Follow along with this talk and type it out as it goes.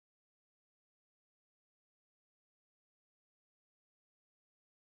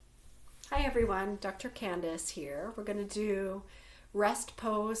Hi everyone, Dr. Kandis here. We're going to do rest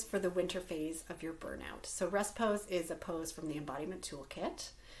pose for the winter phase of your burnout. So rest pose is a pose from the embodiment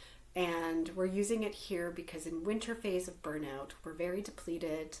toolkit, and we're using it here because in winter phase of burnout, we're very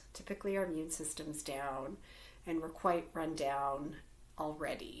depleted. Typically our immune system's down and we're quite run down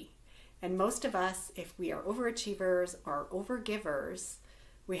already. And most of us, if we are overachievers or overgivers,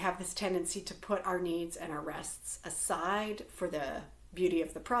 we have this tendency to put our needs and our rests aside for the beauty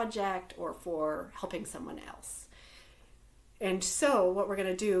of the project or for helping someone else. And so what we're going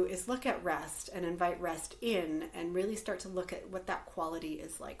to do is look at rest and invite rest in and really start to look at what that quality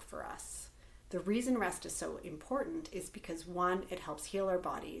is like for us. The reason rest is so important is because, one, it helps heal our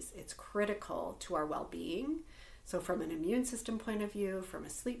bodies. It's critical to our well-being. So from an immune system point of view, from a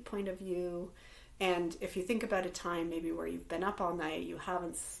sleep point of view, and if you think about a time maybe where you've been up all night, you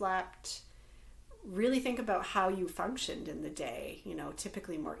haven't slept, really think about how you functioned in the day. You know,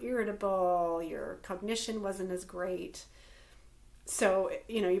 typically more irritable, your cognition wasn't as great. So,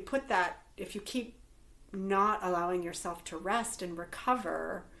 you know, you put that, if you keep not allowing yourself to rest and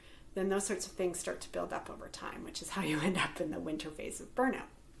recover, then those sorts of things start to build up over time, which is how you end up in the winter phase of burnout.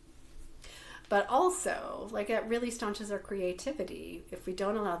 But also, like, it really staunches our creativity if we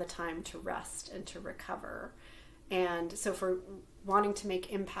don't allow the time to rest and to recover. And so for wanting to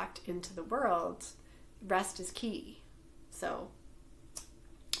make impact into the world, rest is key. So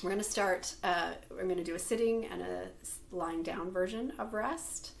we're going to start, we're going to do a sitting and a lying down version of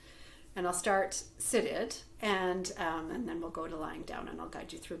rest. And I'll start seated and then we'll go to lying down, and I'll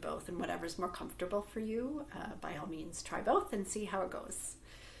guide you through both. And whatever's more comfortable for you, by all means, try both and see how it goes.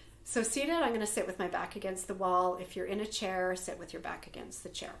 So seated, I'm going to sit with my back against the wall. If you're in a chair, sit with your back against the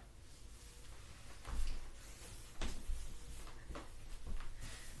chair.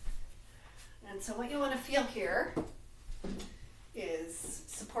 And so what you want to feel here is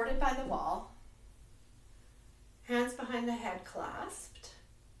supported by the wall, hands behind the head clasped.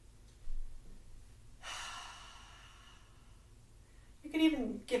 You can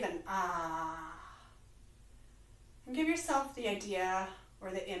even give an ah, and give yourself the idea or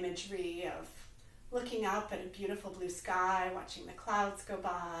the imagery of looking up at a beautiful blue sky, watching the clouds go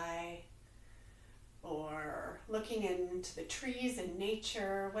by, or looking into the trees and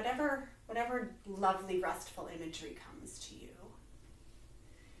nature, whatever lovely restful imagery comes to you.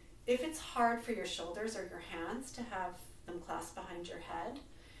 If it's hard for your shoulders or your hands to have them clasped behind your head,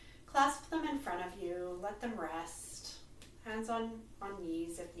 clasp them in front of you, let them rest, hands on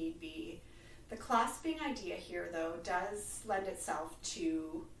knees if need be. The clasping idea here, though, does lend itself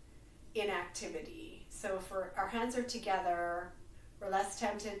to inactivity. So if our hands are together, we're less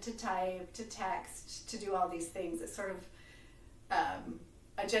tempted to type, to text, to do all these things. It's sort of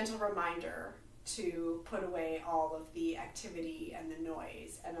a gentle reminder to put away all of the activity and the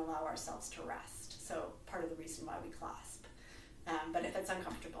noise and allow ourselves to rest. So part of the reason why we clasp. But if it's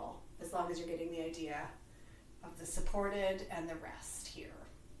uncomfortable, as long as you're getting the idea of the supported and the rest here.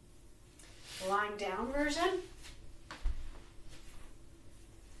 The lying down version.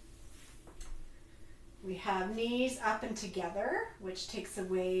 We have knees up and together, which takes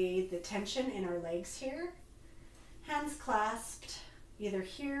away the tension in our legs here. Hands clasped, either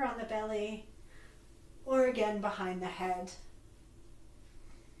here on the belly or again behind the head.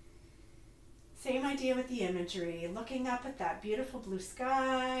 Same idea with the imagery, looking up at that beautiful blue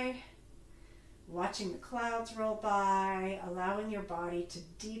sky, watching the clouds roll by, allowing your body to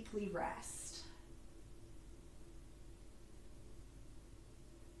deeply rest.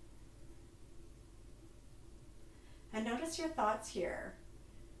 And notice your thoughts here.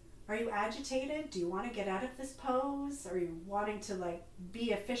 Are you agitated? Do you want to get out of this pose? Are you wanting to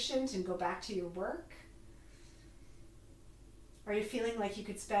be efficient and go back to your work? Are you feeling like you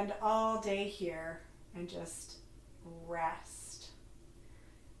could spend all day here and just rest?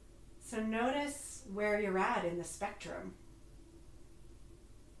 So notice where you're at in the spectrum.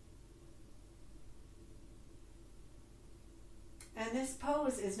 And this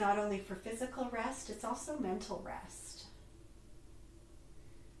pose is not only for physical rest, it's also mental rest.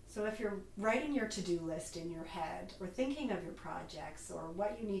 So if you're writing your to-do list in your head, or thinking of your projects, or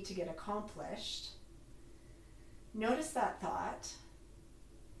what you need to get accomplished, notice that thought,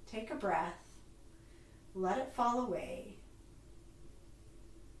 take a breath, let it fall away,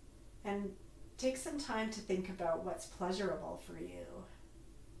 and take some time to think about what's pleasurable for you.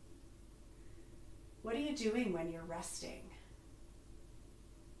 What are you doing when you're resting?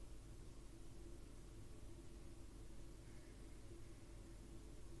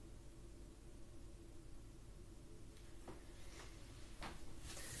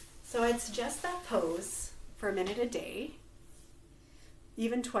 So I'd suggest that pose for a minute a day.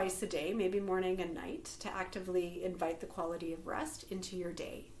 even twice a day, maybe morning and night, to actively invite the quality of rest into your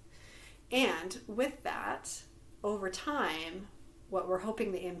day. And with that, over time, what we're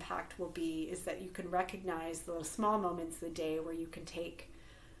hoping the impact will be is that you can recognize the small moments of the day where you can take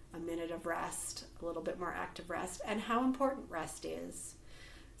a minute of rest, a little bit more active rest, and how important rest is.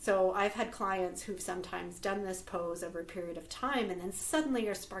 So I've had clients who've sometimes done this pose over a period of time and then suddenly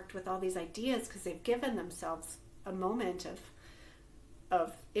are sparked with all these ideas because they've given themselves a moment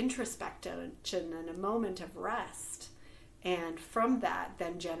of introspection and a moment of rest. And from that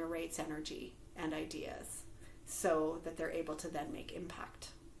then generates energy and ideas so that they're able to then make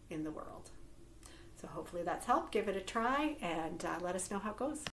impact in the world. So hopefully that's helped. Give it a try and let us know how it goes.